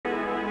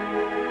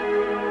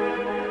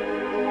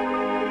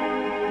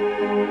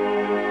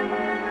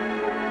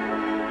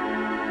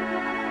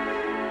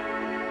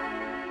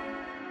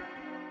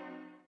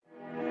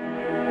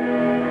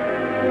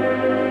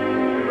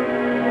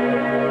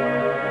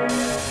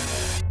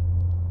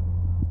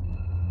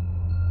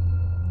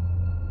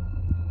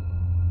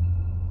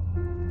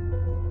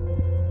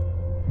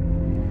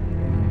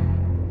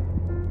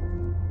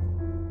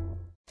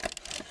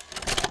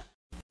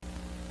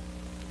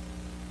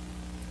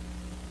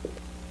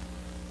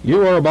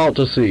You are about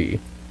to see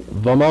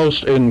the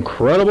most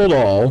incredible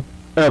doll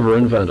ever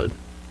invented.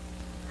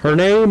 Her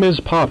name is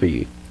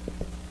Poppy,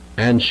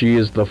 and she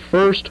is the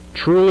first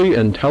truly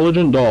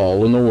intelligent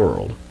doll in the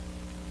world.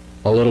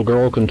 A little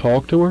girl can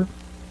talk to her.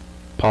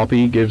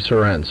 Poppy gives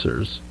her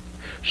answers.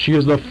 She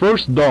is the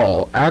first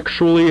doll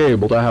actually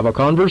able to have a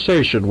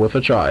conversation with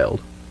a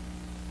child.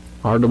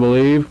 Hard to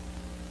believe?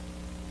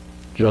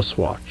 Just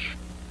watch.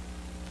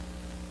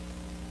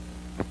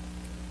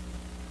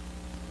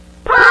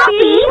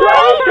 Poppy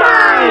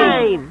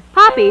Playtime!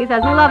 Poppy's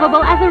as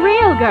lovable as a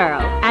real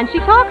girl, and she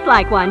talks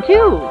like one,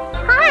 too.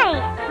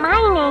 Hi, my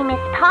name is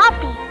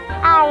Poppy.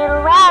 I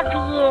love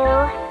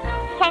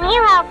you. Can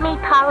you help me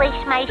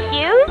polish my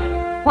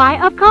shoes?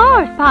 Why, of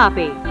course,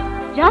 Poppy.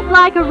 Just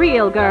like a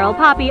real girl,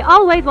 Poppy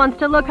always wants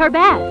to look her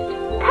best.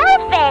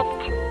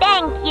 Perfect!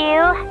 Thank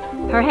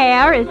you. Her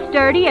hair is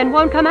sturdy and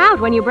won't come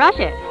out when you brush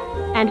it,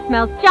 and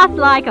smells just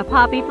like a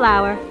poppy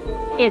flower.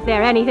 Is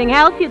there anything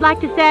else you'd like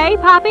to say,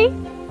 Poppy?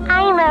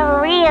 I'm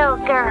a real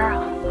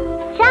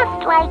girl,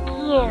 just like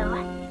you.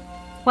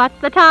 What's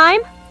the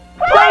time?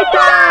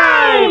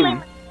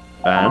 Playtime!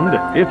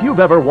 And if you've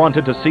ever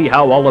wanted to see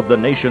how all of the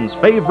nation's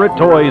favorite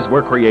toys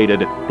were created,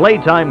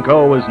 Playtime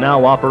Co. is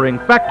now offering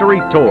factory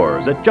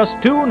tours at just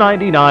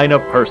 $2.99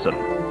 a person.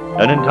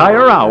 An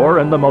entire hour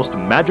in the most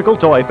magical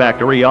toy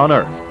factory on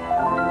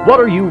Earth. What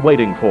are you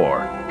waiting for?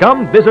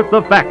 Come visit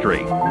the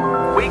factory.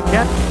 We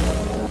can't...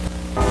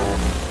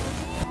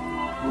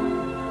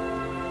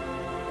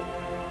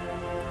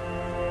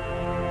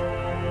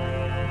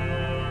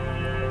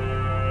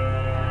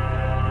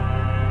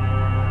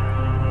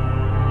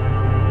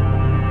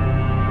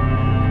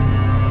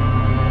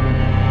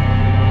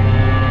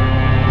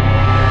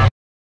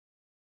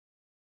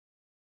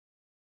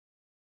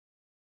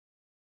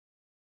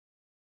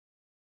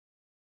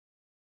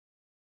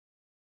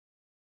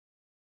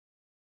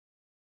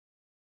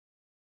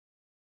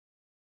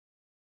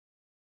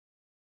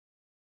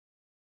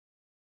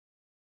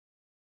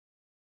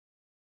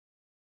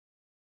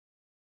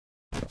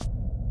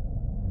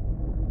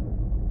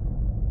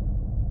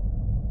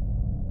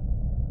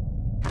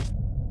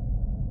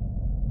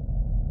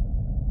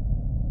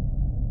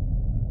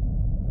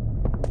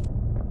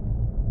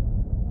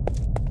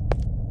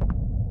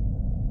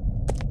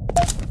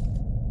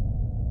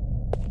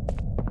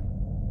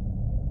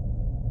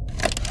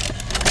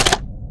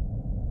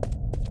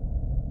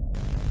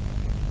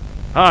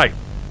 Hi,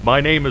 my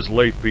name is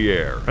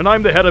Pierre, and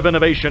I'm the head of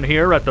innovation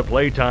here at the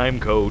Playtime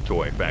Co.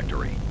 Toy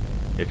Factory.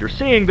 If you're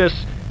seeing this,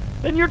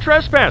 then you're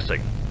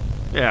trespassing.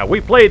 Yeah,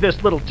 we play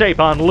this little tape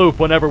on loop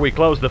whenever we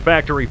close the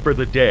factory for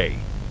the day.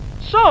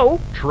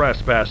 So,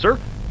 trespasser,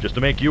 just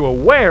to make you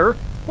aware,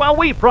 while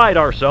we pride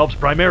ourselves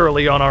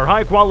primarily on our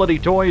high-quality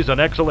toys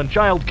and excellent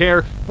child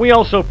care, we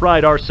also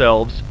pride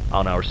ourselves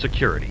on our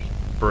security.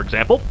 For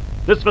example,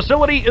 this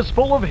facility is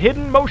full of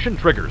hidden motion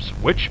triggers,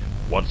 which,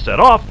 once set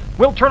off,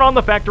 will turn on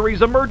the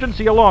factory's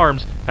emergency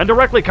alarms and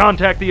directly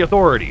contact the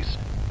authorities.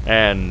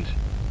 And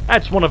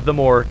that's one of the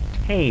more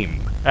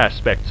tame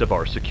aspects of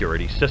our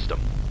security system.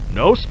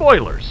 No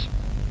spoilers.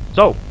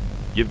 So,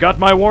 you've got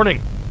my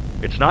warning.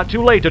 It's not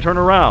too late to turn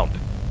around.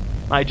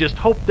 I just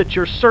hope that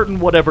you're certain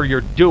whatever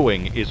you're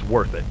doing is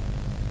worth it.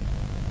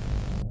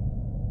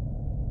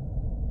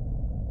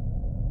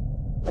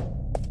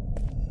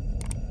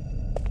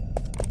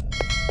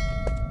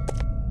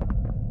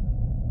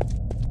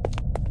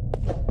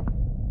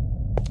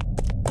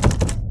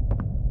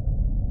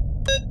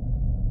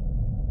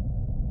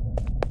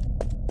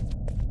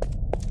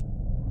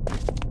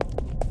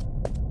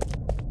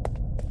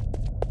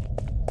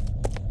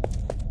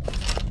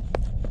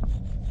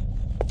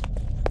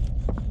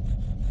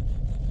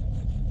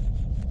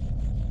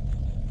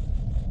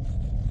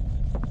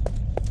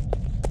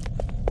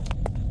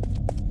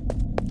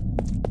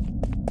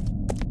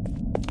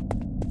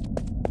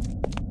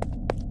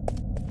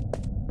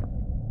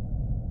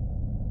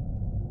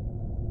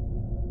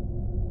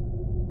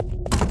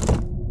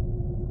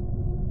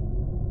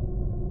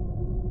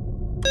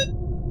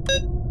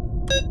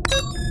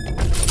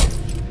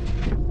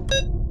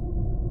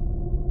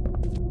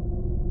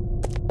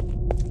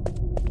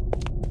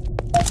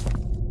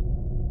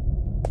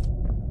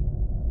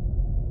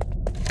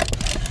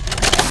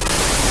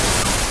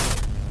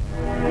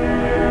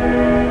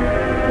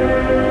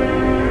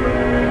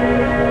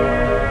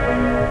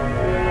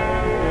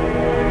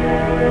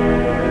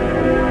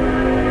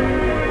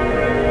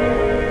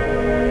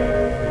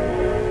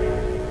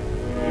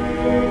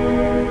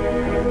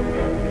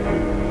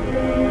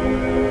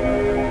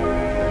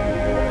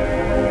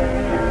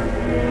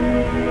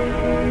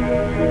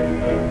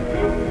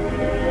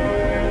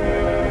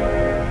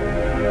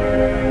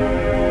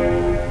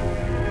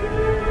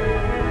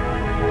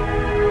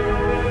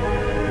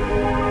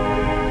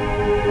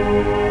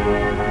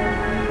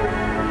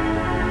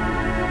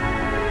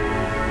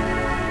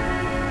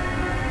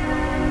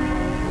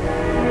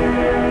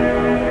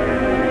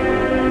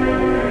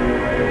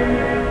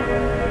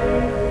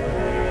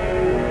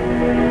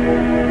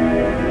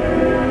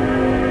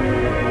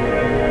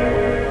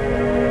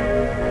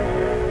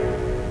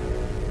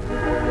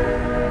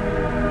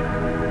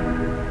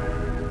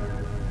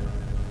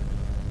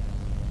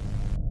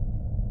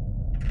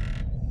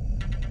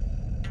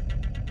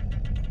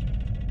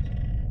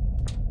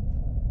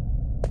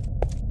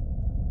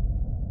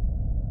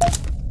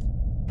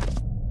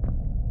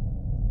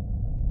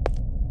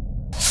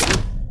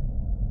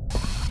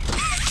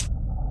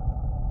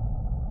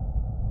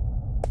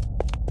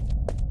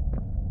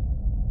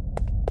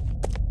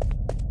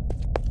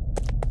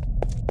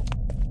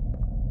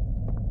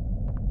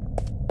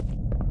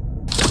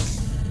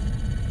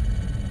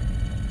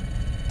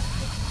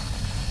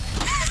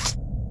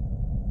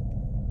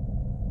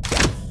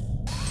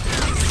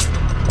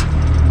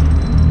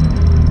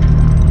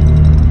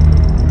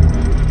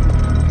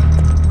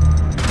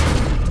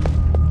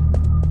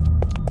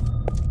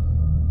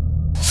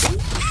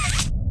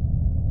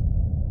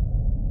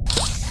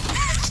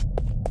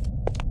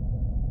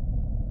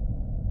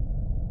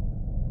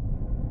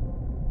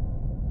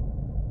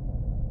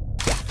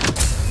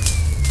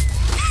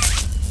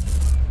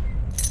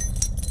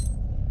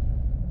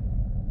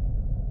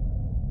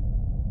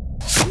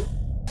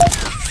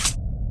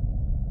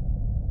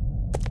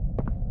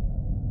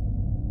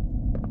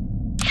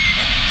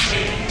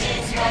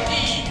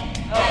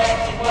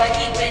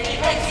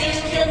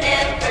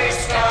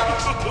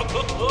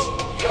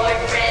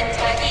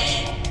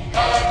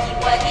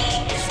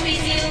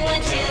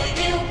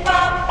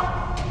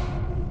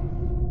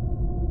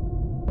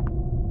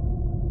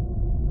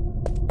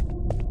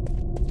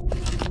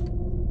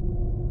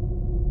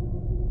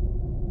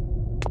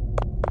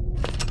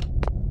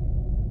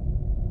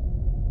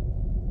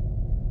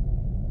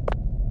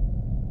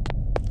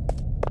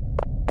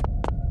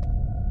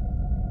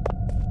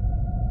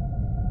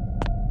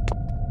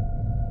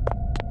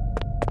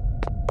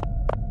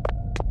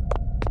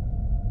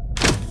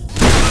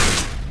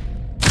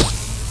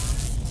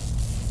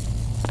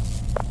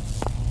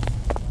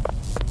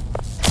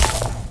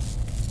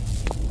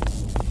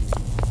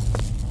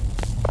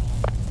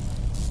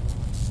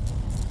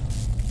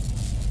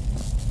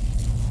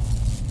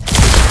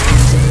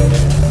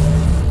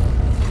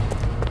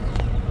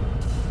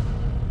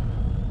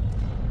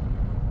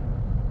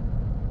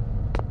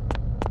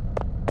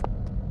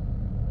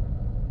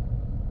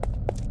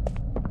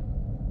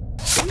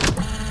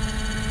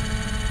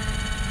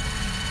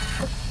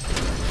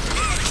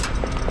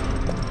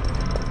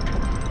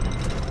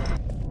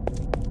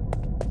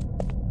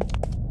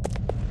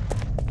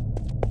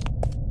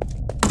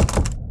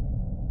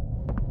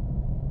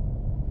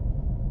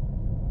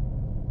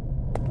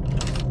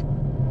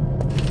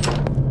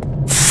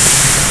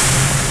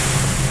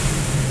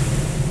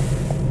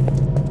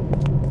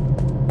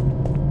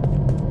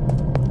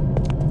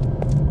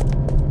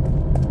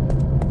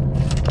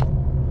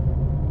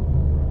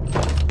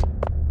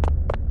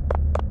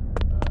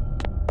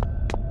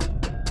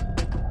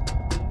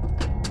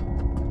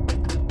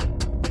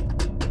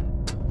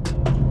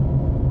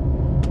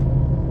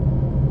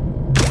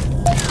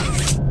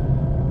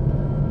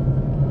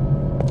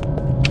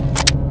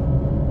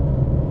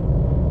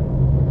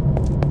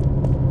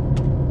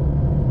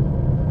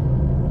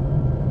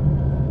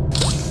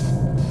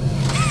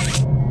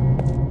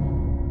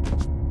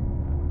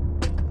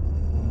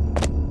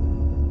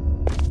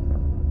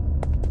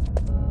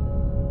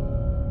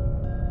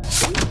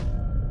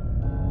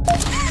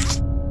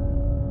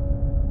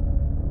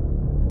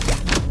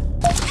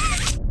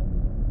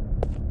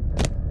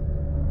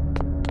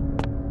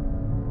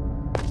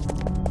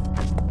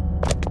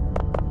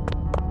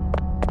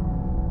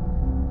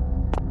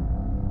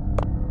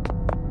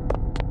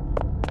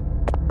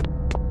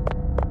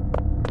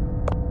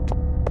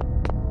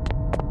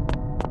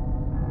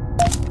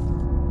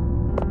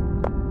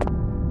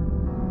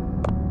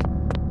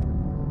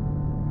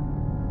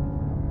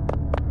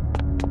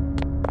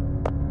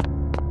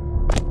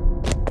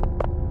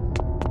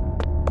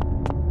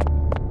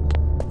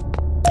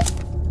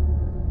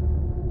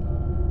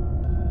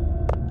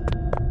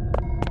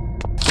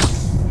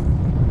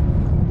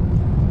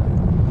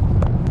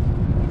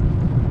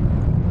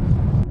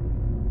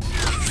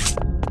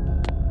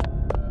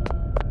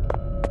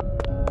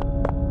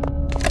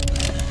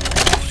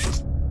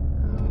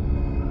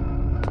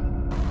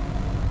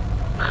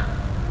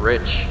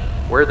 Rich,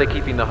 where are they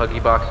keeping the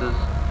Huggy boxes?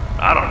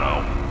 I don't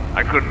know.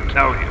 I couldn't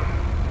tell you.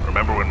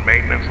 Remember when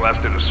maintenance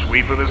left it a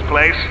sweep of this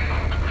place?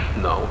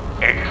 No.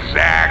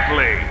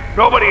 Exactly.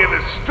 Nobody in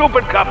this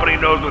stupid company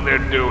knows what they're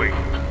doing.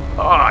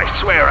 Oh, I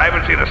swear I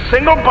haven't seen a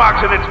single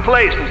box in its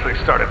place since they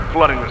started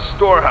flooding the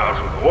storehouse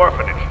with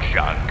orphanage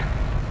junk.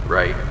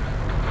 Right.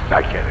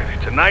 I get it.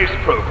 It's a nice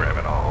program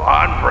and all,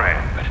 on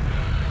brand, but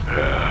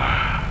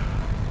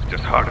it's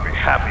just hard to be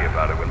happy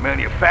about it when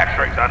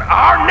manufacturing's on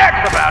our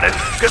necks about it,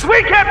 because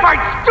we can't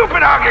find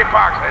stupid Huggy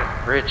boxes!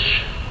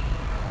 Rich.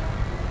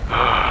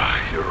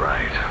 You're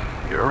right.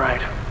 You're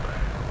right.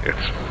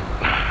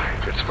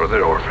 It's for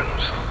the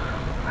orphans.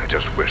 I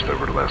just wish there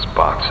were less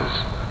boxes.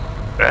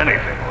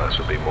 Anything less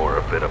would be more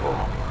habitable.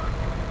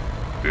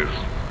 Is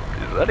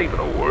that even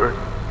a word?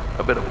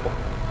 Habitable.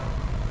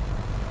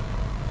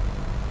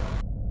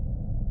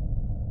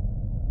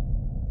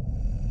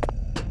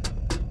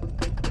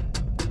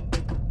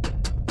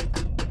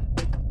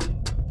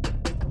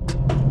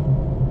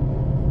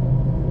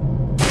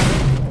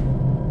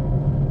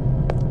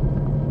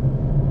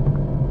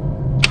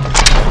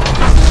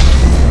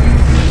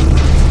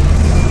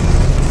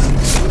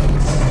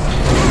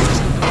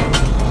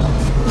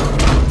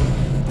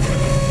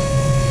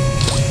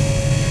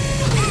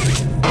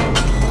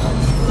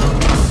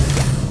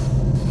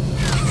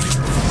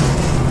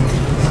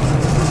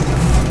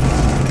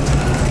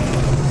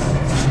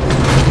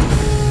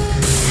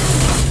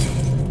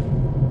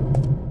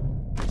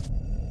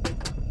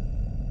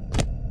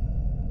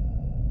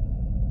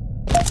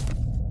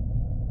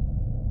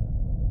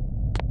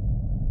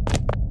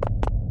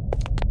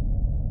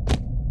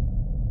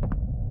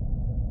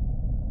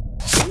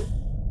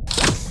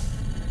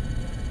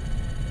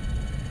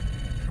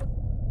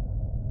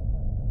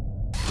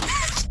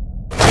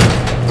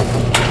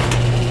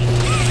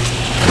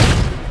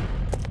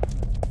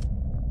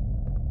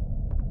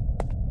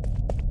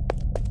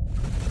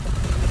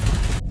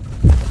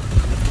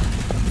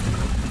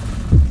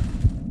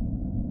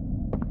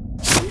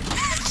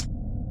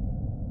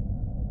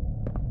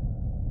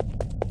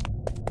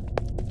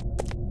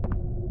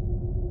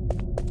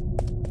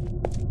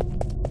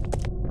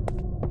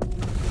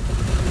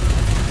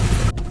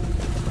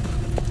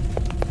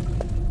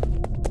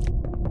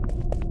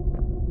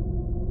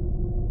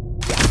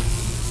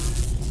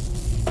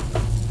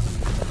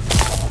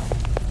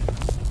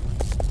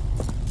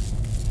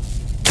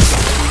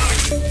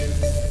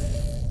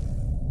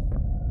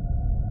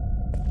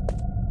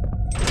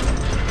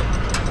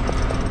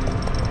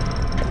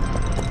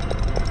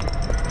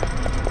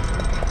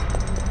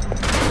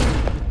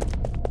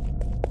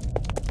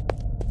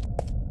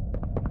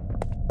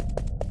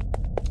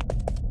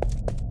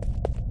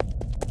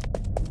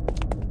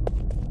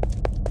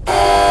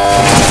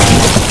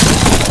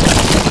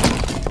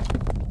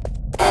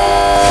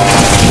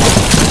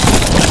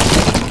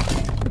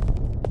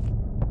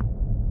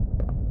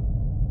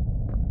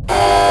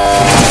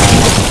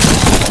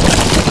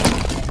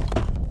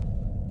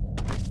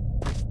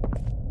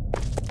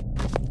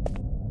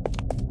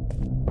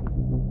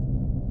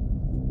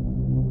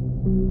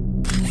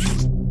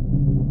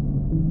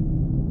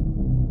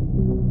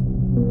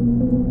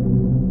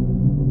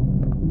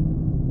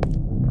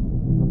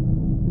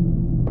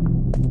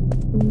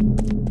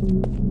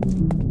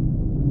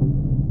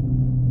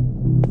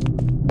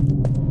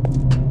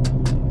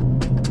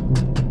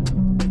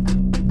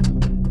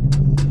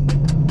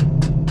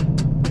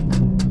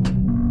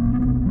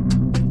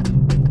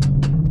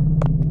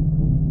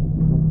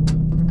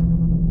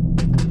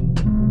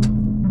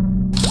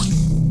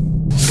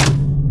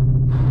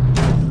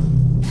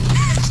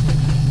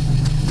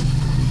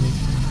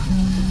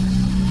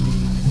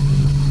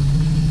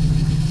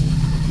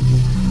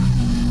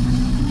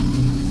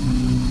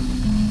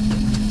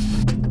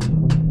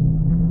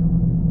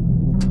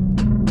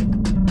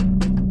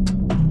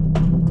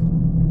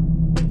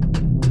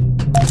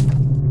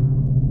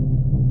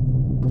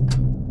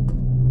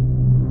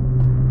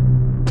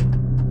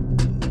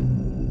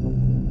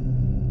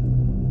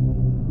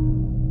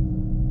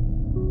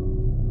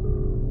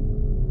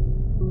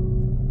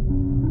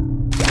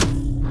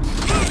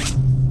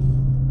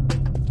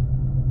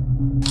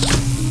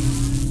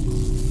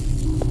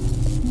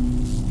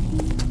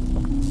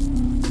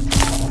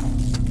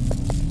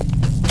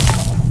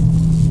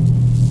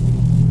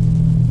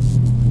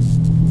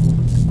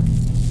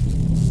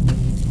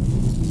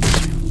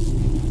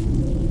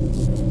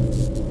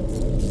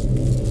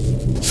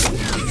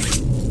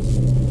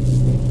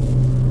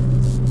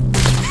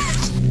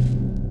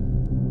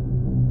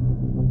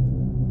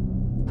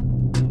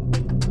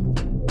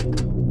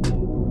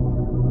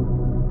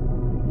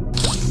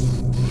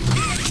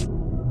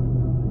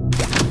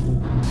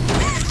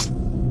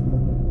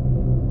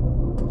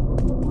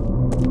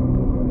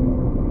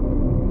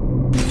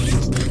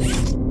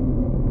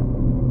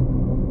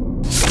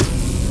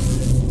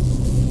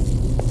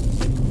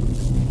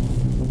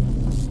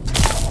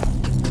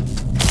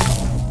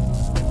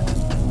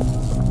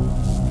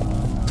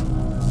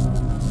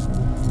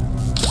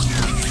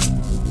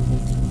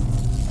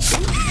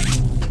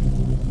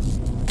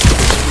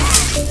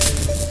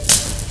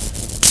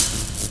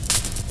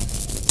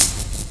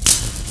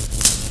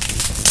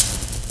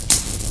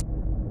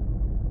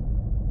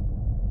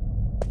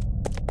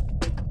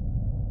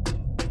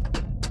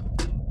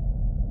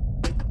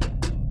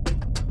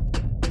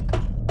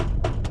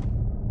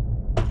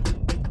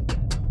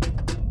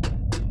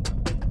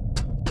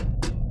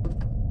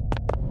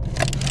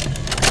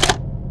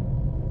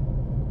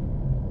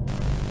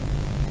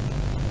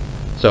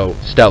 So,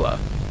 Stella,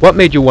 what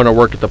made you want to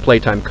work at the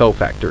Playtime Co.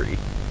 factory?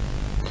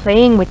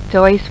 Playing with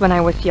toys when I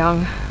was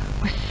young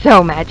was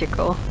so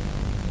magical.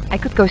 I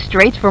could go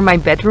straight from my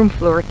bedroom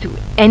floor to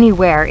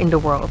anywhere in the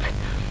world.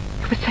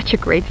 It was such a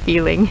great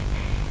feeling.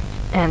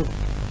 And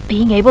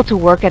being able to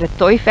work at a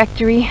toy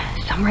factory,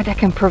 somewhere that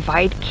can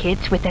provide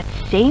kids with that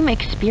same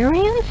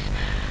experience,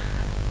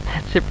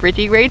 that's a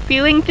pretty great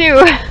feeling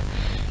too.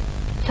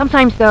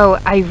 Sometimes though,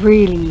 I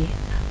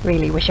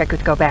really wish I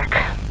could go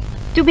back.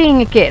 To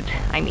being a kid,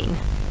 I mean.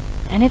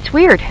 And it's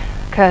weird,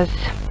 because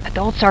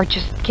adults are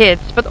just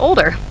kids, but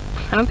older.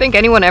 I don't think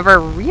anyone ever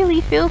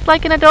really feels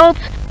like an adult,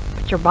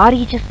 but your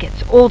body just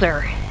gets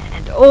older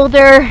and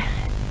older,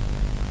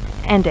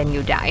 and then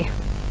you die.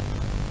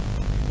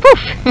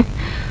 Poof!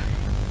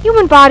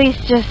 Human bodies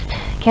just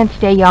can't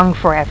stay young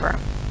forever.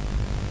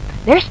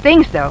 There's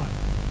things though,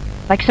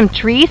 like some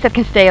trees that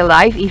can stay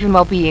alive even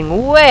while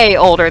being way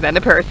older than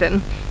a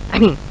person. I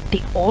mean,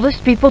 the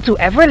oldest people to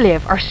ever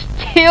live are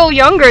still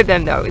younger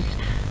than those.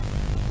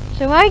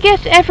 So I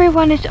guess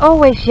everyone is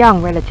always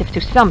young relative to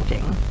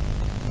something,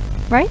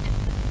 right?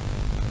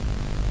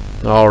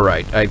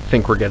 Alright, I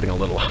think we're getting a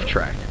little off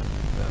track.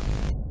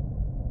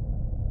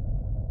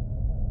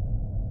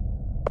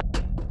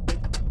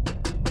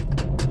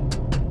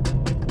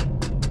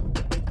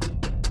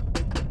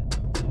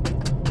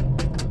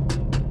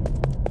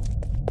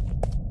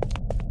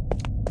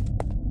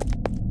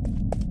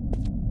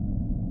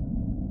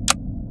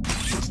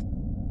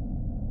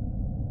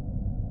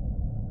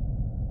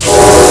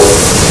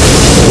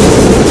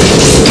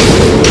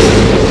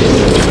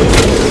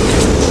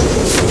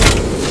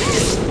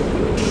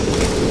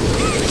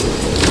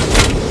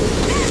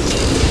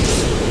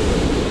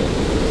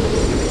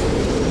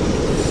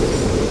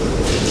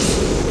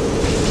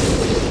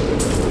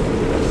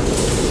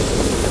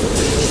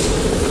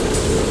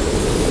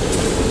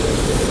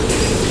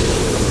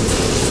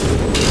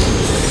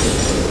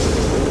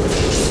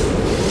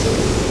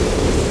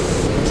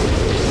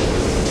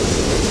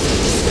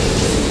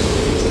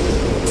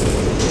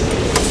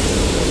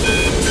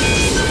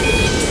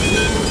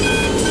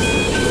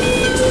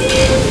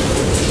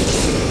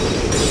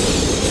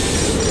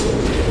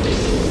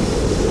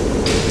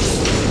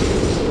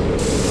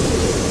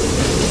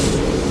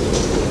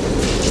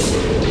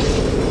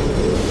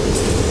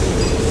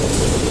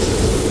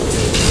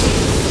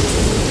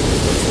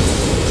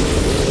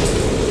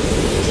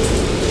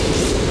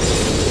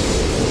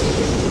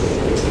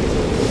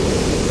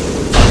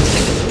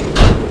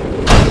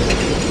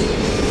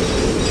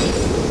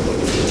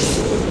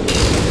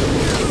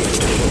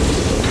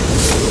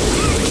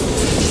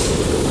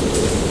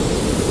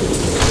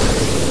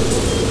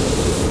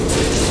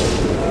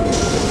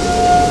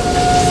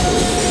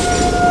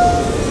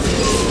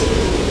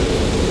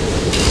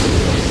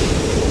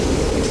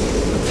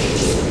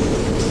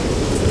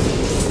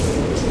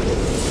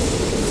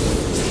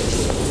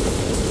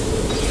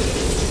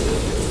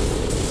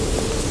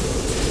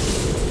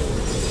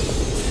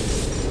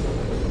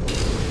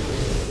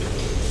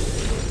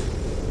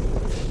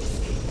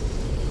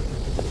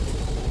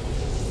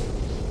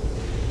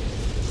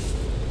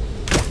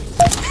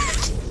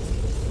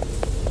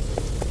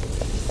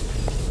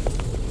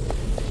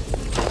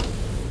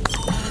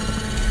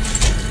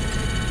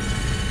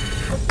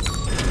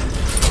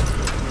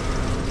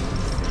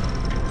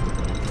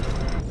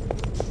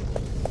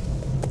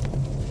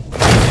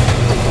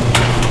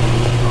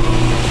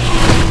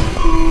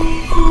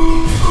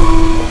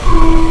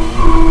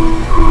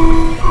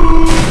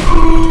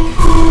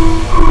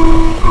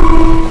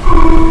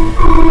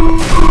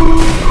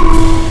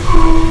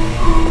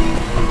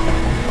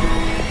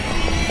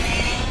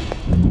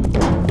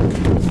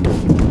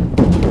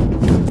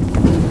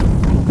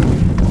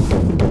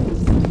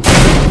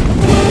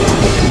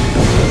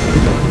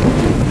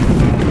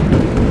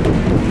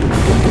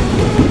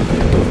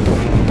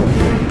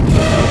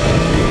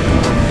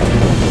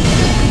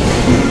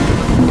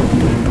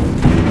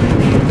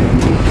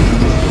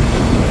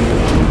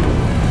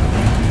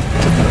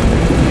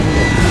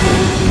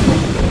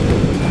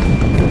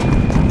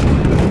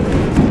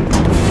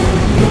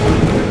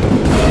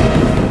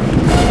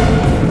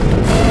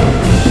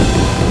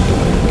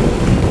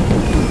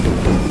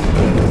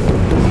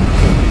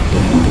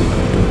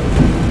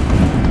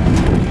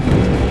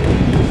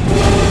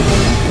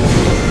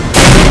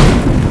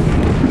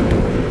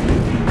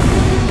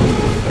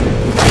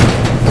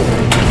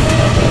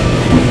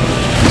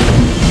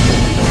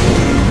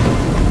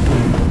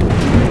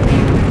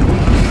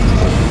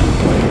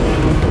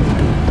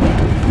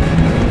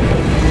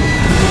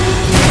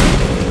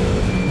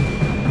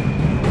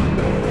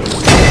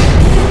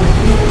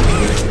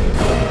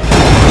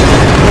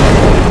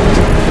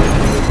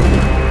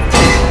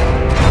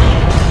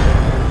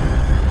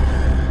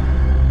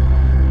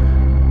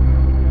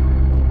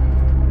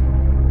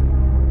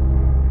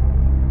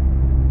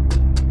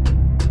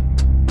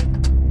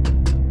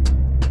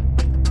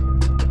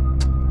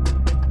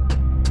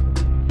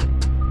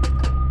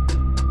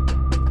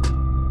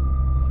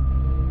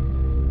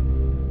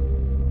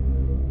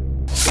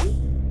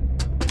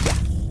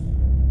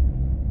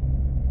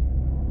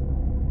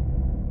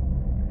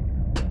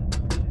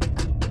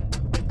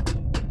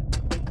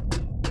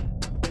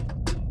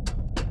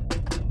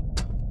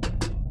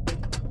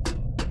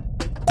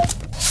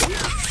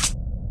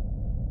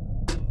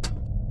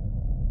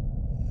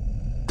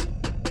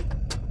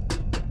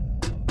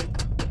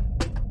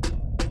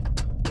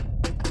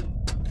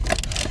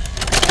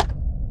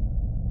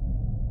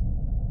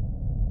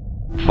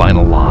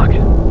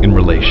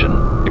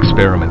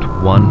 Experiment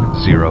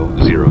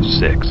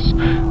 1006,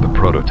 the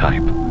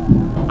prototype.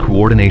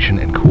 Coordination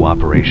and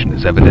cooperation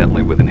is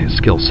evidently within his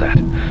skill set,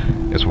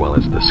 as well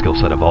as the skill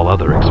set of all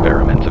other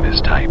experiments of his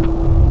type.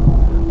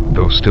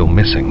 Though still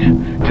missing,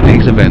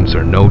 today's events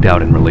are no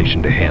doubt in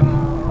relation to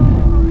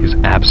him. His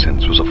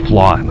absence was a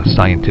flaw in the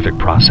scientific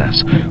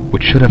process,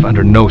 which should have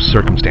under no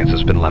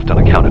circumstances been left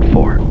unaccounted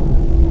for.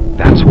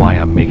 That's why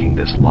I'm making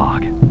this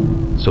log,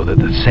 so that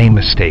the same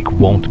mistake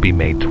won't be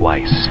made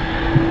twice.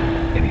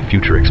 Any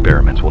future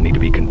experiments will need to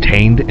be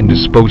contained and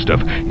disposed of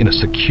in a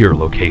secure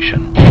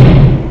location.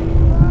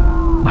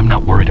 I'm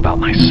not worried about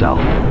myself.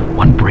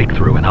 One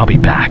breakthrough and I'll be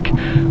back.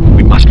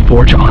 We must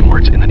forge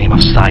onwards in the name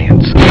of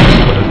science,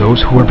 whether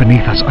those who are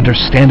beneath us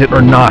understand it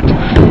or not.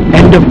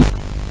 End of...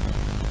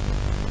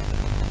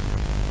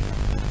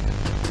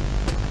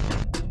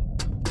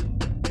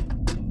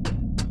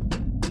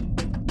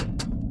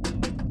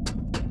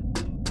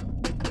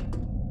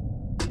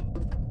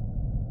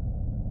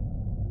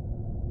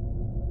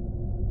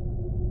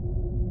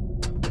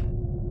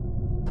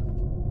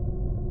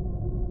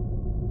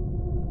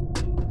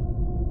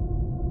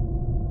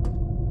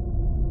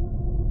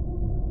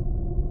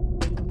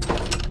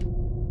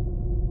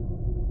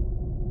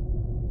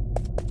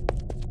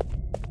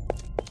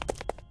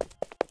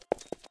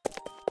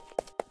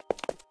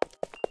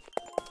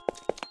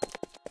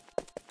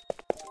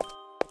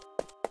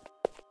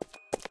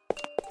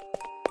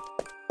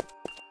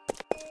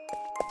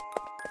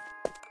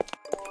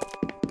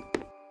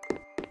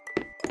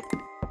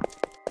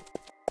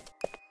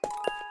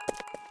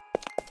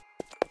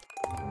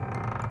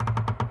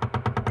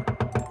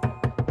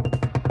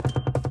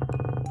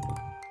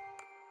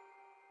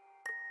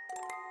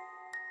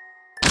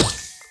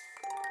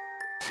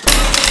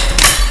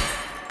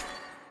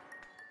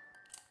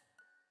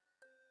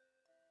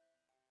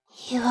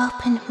 You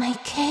opened my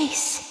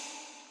case.